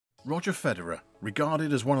Roger Federer,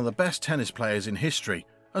 regarded as one of the best tennis players in history,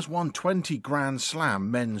 has won 20 Grand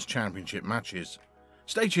Slam men's championship matches.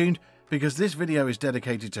 Stay tuned, because this video is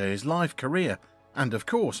dedicated to his life, career, and of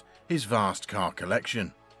course, his vast car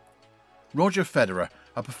collection. Roger Federer,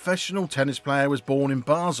 a professional tennis player, was born in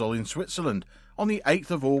Basel in Switzerland on the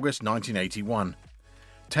 8th of August 1981.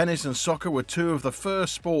 Tennis and soccer were two of the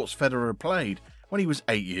first sports Federer played when he was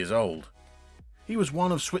 8 years old. He was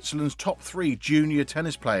one of Switzerland's top 3 junior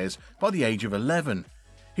tennis players by the age of 11.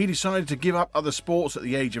 He decided to give up other sports at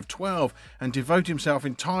the age of 12 and devote himself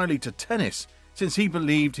entirely to tennis, since he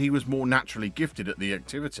believed he was more naturally gifted at the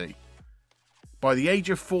activity. By the age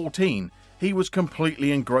of 14, he was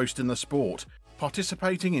completely engrossed in the sport,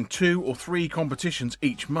 participating in 2 or 3 competitions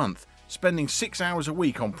each month, spending 6 hours a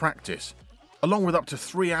week on practice, along with up to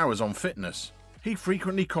 3 hours on fitness. He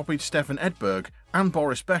frequently copied Stefan Edberg and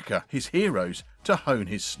Boris Becker, his heroes, to hone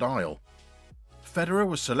his style. Federer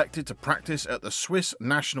was selected to practice at the Swiss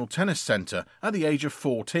National Tennis Centre at the age of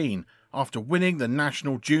 14 after winning the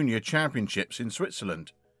National Junior Championships in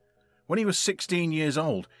Switzerland. When he was 16 years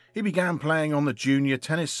old, he began playing on the junior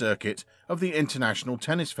tennis circuit of the International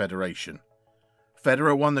Tennis Federation.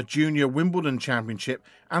 Federer won the Junior Wimbledon Championship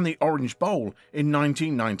and the Orange Bowl in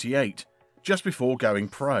 1998, just before going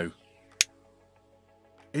pro.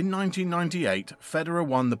 In 1998, Federer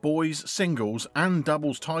won the boys' singles and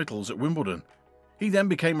doubles titles at Wimbledon. He then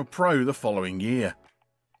became a pro the following year.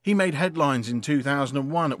 He made headlines in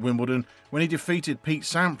 2001 at Wimbledon when he defeated Pete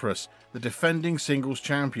Sampras, the defending singles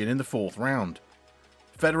champion, in the 4th round.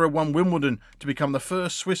 Federer won Wimbledon to become the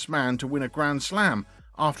first Swiss man to win a Grand Slam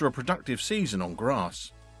after a productive season on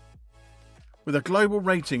grass. With a global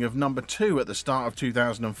rating of number 2 at the start of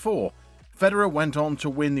 2004, Federer went on to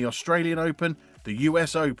win the Australian Open, the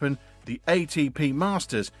US Open, the ATP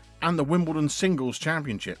Masters and the Wimbledon Singles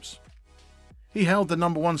Championships. He held the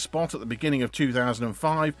number 1 spot at the beginning of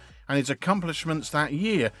 2005, and his accomplishments that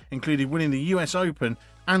year included winning the US Open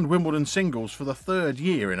and Wimbledon Singles for the 3rd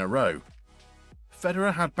year in a row.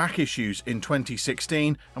 Federer had back issues in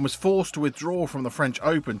 2016 and was forced to withdraw from the French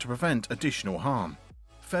Open to prevent additional harm.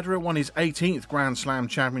 Federer won his 18th Grand Slam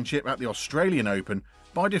championship at the Australian Open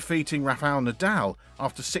by defeating Rafael Nadal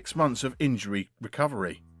after 6 months of injury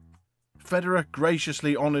recovery. Federer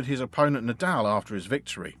graciously honoured his opponent Nadal after his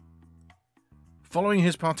victory. Following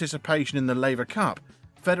his participation in the Laver Cup,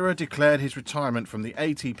 Federer declared his retirement from the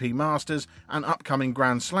ATP Masters and upcoming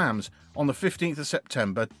Grand Slams on the 15th of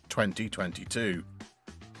September 2022.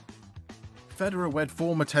 Federer wed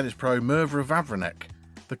former tennis pro Mirva Vavranek.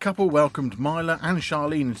 The couple welcomed Mila and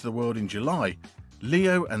Charlene into the world in July.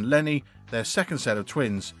 Leo and Lenny, their second set of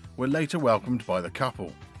twins, were later welcomed by the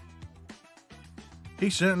couple. He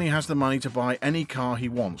certainly has the money to buy any car he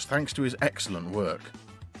wants thanks to his excellent work.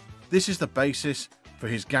 This is the basis for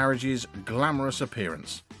his garage's glamorous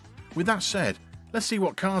appearance. With that said, let's see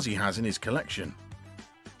what cars he has in his collection.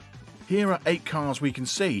 Here are 8 cars we can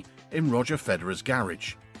see in Roger Federer's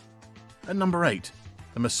garage. At number 8,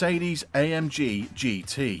 the Mercedes AMG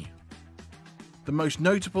GT. The most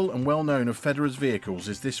notable and well-known of Federer's vehicles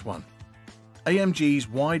is this one. AMG's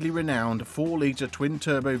widely renowned 4-litre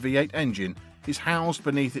twin-turbo V8 engine is housed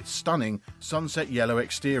beneath its stunning sunset yellow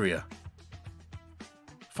exterior.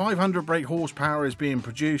 500 brake horsepower is being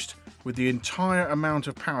produced, with the entire amount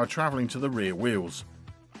of power travelling to the rear wheels.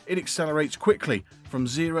 It accelerates quickly from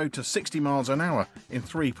 0 to 60 miles an hour in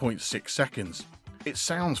 3.6 seconds. It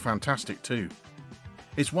sounds fantastic too.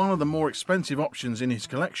 It's one of the more expensive options in his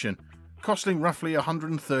collection, costing roughly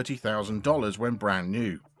 $130,000 when brand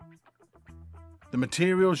new. The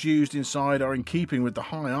materials used inside are in keeping with the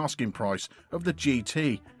high asking price of the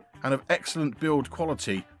GT and of excellent build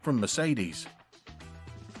quality from Mercedes.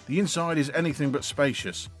 The inside is anything but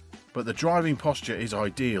spacious, but the driving posture is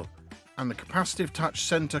ideal, and the capacitive touch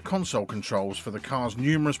center console controls for the car's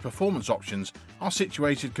numerous performance options are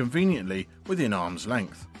situated conveniently within arm's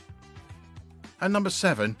length. At number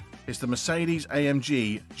 7 is the Mercedes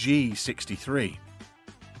AMG G63.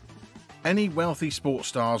 Any wealthy sports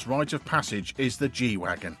star's rite of passage is the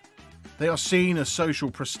G-Wagon. They are seen as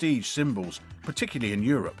social prestige symbols, particularly in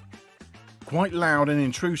Europe. Quite loud and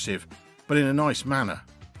intrusive, but in a nice manner.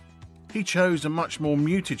 He chose a much more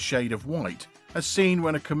muted shade of white, as seen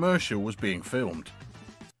when a commercial was being filmed.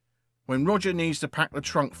 When Roger needs to pack the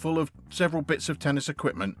trunk full of several bits of tennis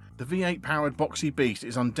equipment, the V8-powered boxy beast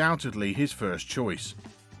is undoubtedly his first choice.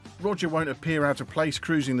 Roger won't appear out of place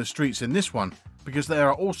cruising the streets in this one, because they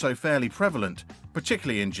are also fairly prevalent,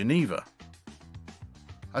 particularly in Geneva.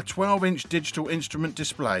 A 12-inch digital instrument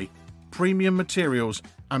display, premium materials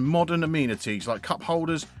and modern amenities like cup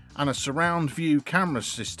holders and a surround view camera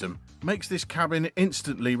system makes this cabin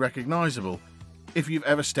instantly recognisable if you've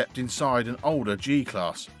ever stepped inside an older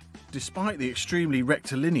G-Class, despite the extremely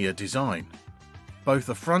rectilinear design. Both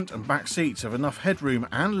the front and back seats have enough headroom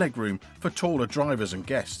and legroom for taller drivers and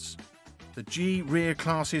guests. The G rear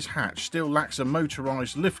class's hatch still lacks a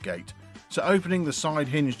motorised liftgate, so opening the side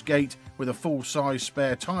hinged gate with a full-size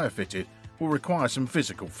spare tyre fitted will require some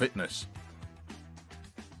physical fitness.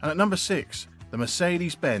 And at number 6, the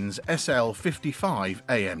Mercedes-Benz SL55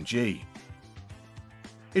 AMG.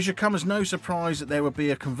 It should come as no surprise that there would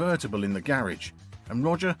be a convertible in the garage, and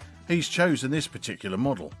Roger, he's chosen this particular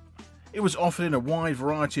model. It was offered in a wide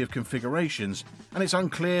variety of configurations, and it's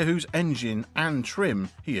unclear whose engine and trim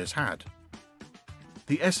he has had.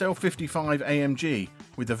 The SL55 AMG,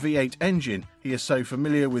 with the V8 engine he is so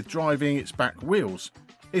familiar with driving its back wheels,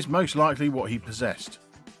 is most likely what he possessed,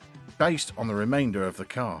 based on the remainder of the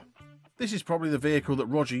car. This is probably the vehicle that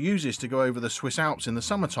Roger uses to go over the Swiss Alps in the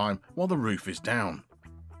summertime while the roof is down.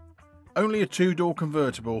 Only a two-door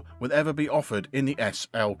convertible will ever be offered in the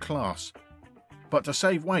SL class, but to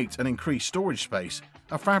save weight and increase storage space,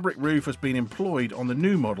 a fabric roof has been employed on the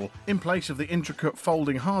new model in place of the intricate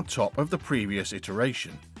folding hardtop of the previous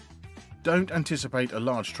iteration. Don't anticipate a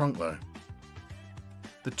large trunk though.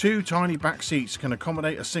 The two tiny back seats can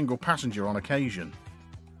accommodate a single passenger on occasion,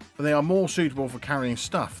 but they are more suitable for carrying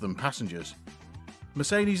stuff than passengers.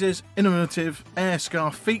 Mercedes' innovative air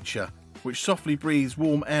scarf feature, which softly breathes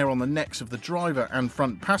warm air on the necks of the driver and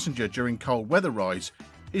front passenger during cold weather rides,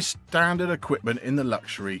 is standard equipment in the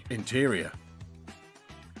luxury interior.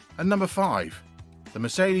 And number 5, the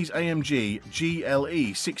Mercedes AMG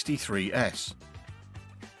GLE 63S.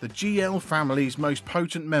 The GL family's most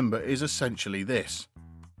potent member is essentially this.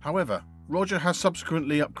 However, Roger has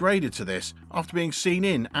subsequently upgraded to this after being seen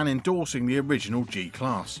in and endorsing the original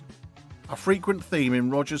G-Class. A frequent theme in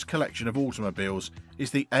Roger's collection of automobiles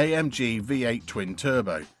is the AMG V8 twin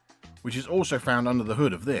turbo, which is also found under the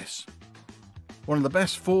hood of this. One of the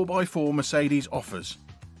best 4x4 Mercedes offers.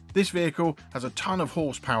 This vehicle has a ton of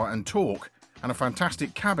horsepower and torque, and a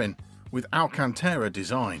fantastic cabin with Alcantara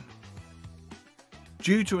design.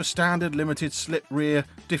 Due to a standard limited slip rear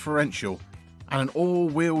differential and an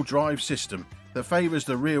all-wheel drive system that favours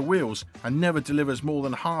the rear wheels and never delivers more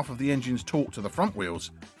than half of the engine's torque to the front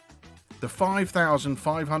wheels, the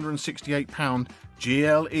 5,568 pound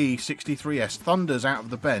GLE 63S thunders out of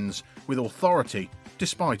the Benz with authority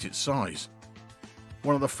despite its size.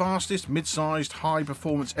 One of the fastest mid-sized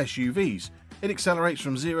high-performance SUVs, it accelerates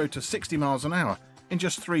from 0 to 60 miles an hour in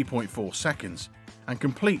just 3.4 seconds and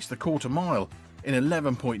completes the quarter mile in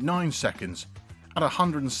 11.9 seconds at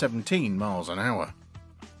 117 miles an hour.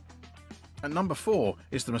 At number 4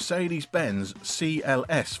 is the Mercedes-Benz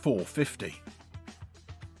CLS 450.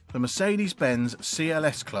 The Mercedes-Benz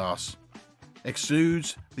CLS class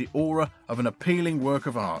exudes the aura of an appealing work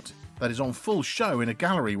of art that is on full show in a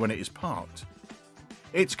gallery when it is parked.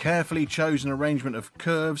 Its carefully chosen arrangement of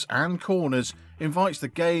curves and corners invites the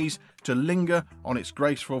gaze to linger on its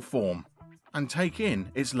graceful form and take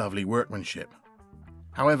in its lovely workmanship.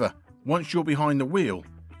 However, once you're behind the wheel,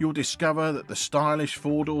 you'll discover that the stylish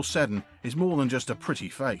four-door sedan is more than just a pretty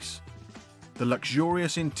face. The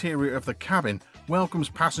luxurious interior of the cabin welcomes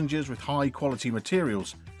passengers with high-quality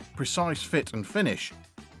materials, precise fit and finish,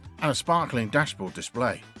 and a sparkling dashboard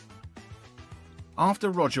display. After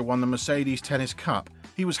Roger won the Mercedes Tennis Cup,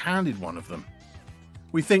 he was handed one of them.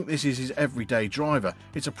 We think this is his everyday driver.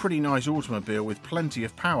 It's a pretty nice automobile with plenty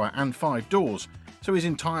of power and 5 doors, so his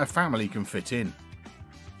entire family can fit in.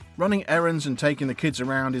 Running errands and taking the kids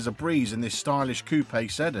around is a breeze in this stylish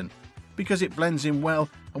coupe sedan because it blends in well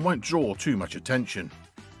and won't draw too much attention.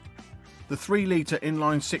 The 3-litre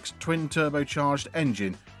inline-6 twin-turbocharged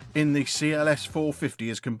engine in the CLS 450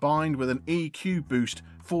 is combined with an EQ Boost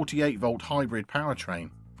 48-volt hybrid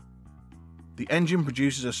powertrain. The engine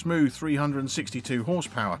produces a smooth 362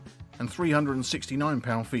 horsepower and 369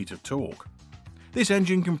 pound-feet of torque. This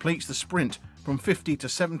engine completes the sprint from 50 to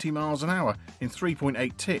 70 miles an hour in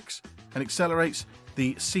 3.8 ticks and accelerates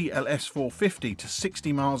the CLS 450 to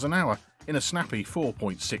 60 miles an hour in a snappy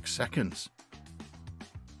 4.6 seconds.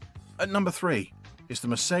 At number 3 is the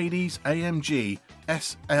Mercedes AMG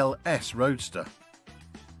SLS Roadster.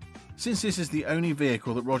 Since this is the only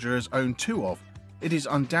vehicle that Roger has owned 2 of, it is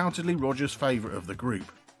undoubtedly Roger's favourite of the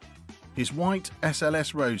group. His white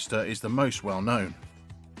SLS Roadster is the most well known.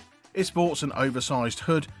 It sports an oversized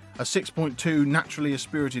hood, a 6.2 naturally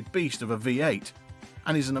aspirated beast of a V8,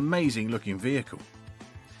 and is an amazing looking vehicle.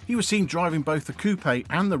 He was seen driving both the coupe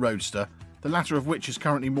and the Roadster, the latter of which is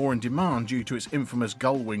currently more in demand due to its infamous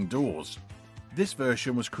gull-wing doors. This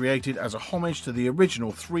version was created as a homage to the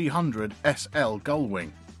original 300 SL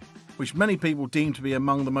gull-wing, which many people deem to be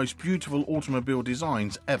among the most beautiful automobile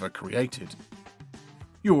designs ever created.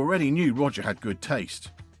 You already knew Roger had good taste.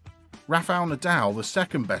 Rafael Nadal, the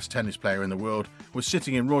second best tennis player in the world, was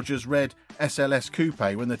sitting in Roger's red SLS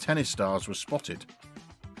coupe when the tennis stars were spotted.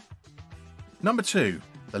 Number 2.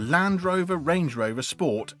 The Land Rover Range Rover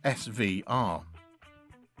Sport SVR.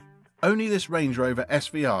 Only this Range Rover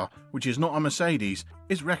SVR, which is not a Mercedes,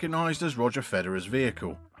 is recognised as Roger Federer's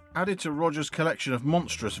vehicle, added to Roger's collection of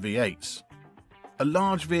monstrous V8s. A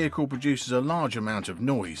large vehicle produces a large amount of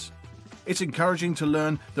noise. It's encouraging to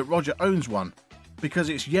learn that Roger owns one, because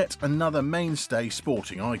it's yet another mainstay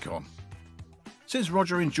sporting icon. Since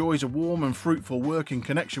Roger enjoys a warm and fruitful working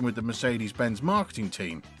connection with the Mercedes-Benz marketing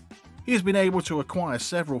team, he has been able to acquire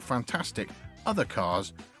several fantastic other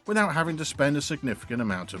cars without having to spend a significant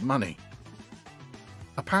amount of money.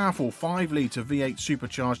 A powerful 5-litre V8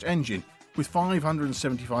 supercharged engine with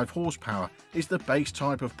 575 horsepower is the base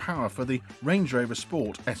type of power for the Range Rover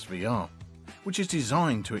Sport SVR, which is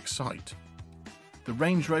designed to excite. The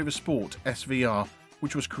Range Rover Sport SVR,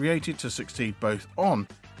 which was created to succeed both on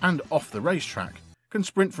and off the racetrack, can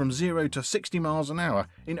sprint from 0 to 60 miles an hour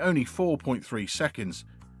in only 4.3 seconds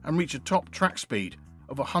and reach a top track speed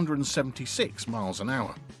of 176 miles an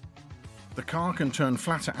hour. The car can turn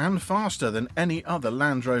flatter and faster than any other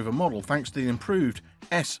Land Rover model thanks to the improved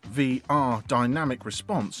SVR dynamic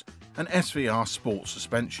response and SVR sport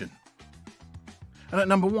suspension. And at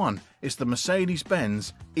number 1 is the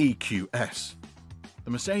Mercedes-Benz EQS.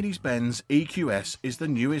 The Mercedes-Benz EQS is the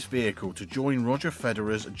newest vehicle to join Roger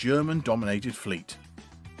Federer's German-dominated fleet.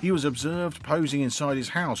 He was observed posing inside his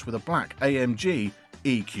house with a black AMG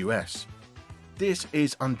EQS. This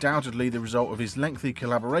is undoubtedly the result of his lengthy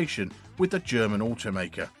collaboration with the German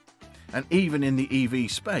automaker. And even in the EV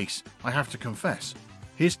space, I have to confess,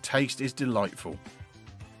 his taste is delightful.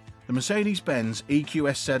 The Mercedes-Benz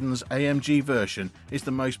EQS Sedan's AMG version is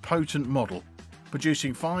the most potent model,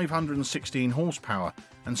 producing 516 horsepower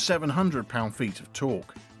and 700 pound-feet of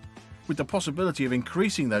torque, with the possibility of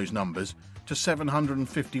increasing those numbers to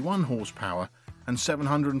 751 horsepower and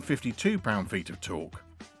 752 pound-feet of torque.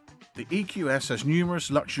 The EQS has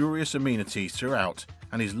numerous luxurious amenities throughout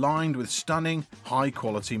and is lined with stunning,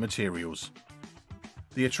 high-quality materials.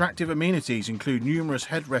 The attractive amenities include numerous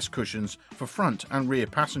headrest cushions for front and rear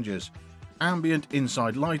passengers, ambient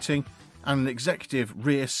inside lighting, and an executive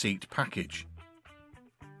rear seat package.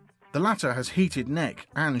 The latter has heated neck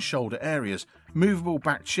and shoulder areas, movable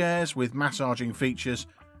back chairs with massaging features,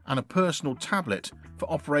 and a personal tablet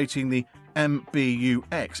for operating the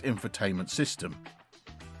MBUX infotainment system.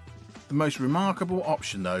 The most remarkable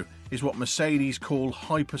option, though, is what Mercedes call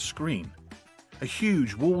Hyperscreen, a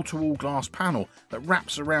huge wall-to-wall glass panel that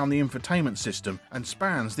wraps around the infotainment system and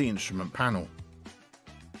spans the instrument panel.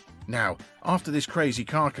 Now, after this crazy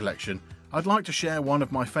car collection, I'd like to share one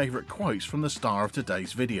of my favourite quotes from the star of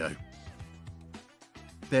today's video.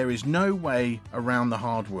 There is no way around the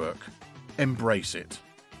hard work. Embrace it.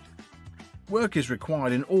 Work is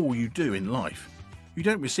required in all you do in life. You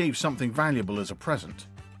don't receive something valuable as a present.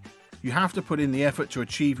 You have to put in the effort to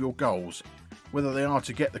achieve your goals, whether they are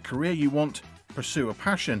to get the career you want, pursue a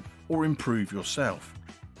passion, or improve yourself.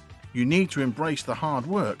 You need to embrace the hard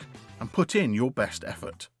work and put in your best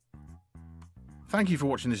effort. Thank you for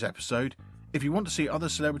watching this episode. If you want to see other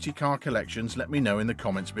celebrity car collections, let me know in the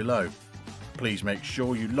comments below. Please make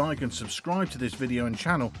sure you like and subscribe to this video and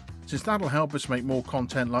channel, since that'll help us make more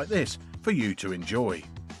content like this for you to enjoy.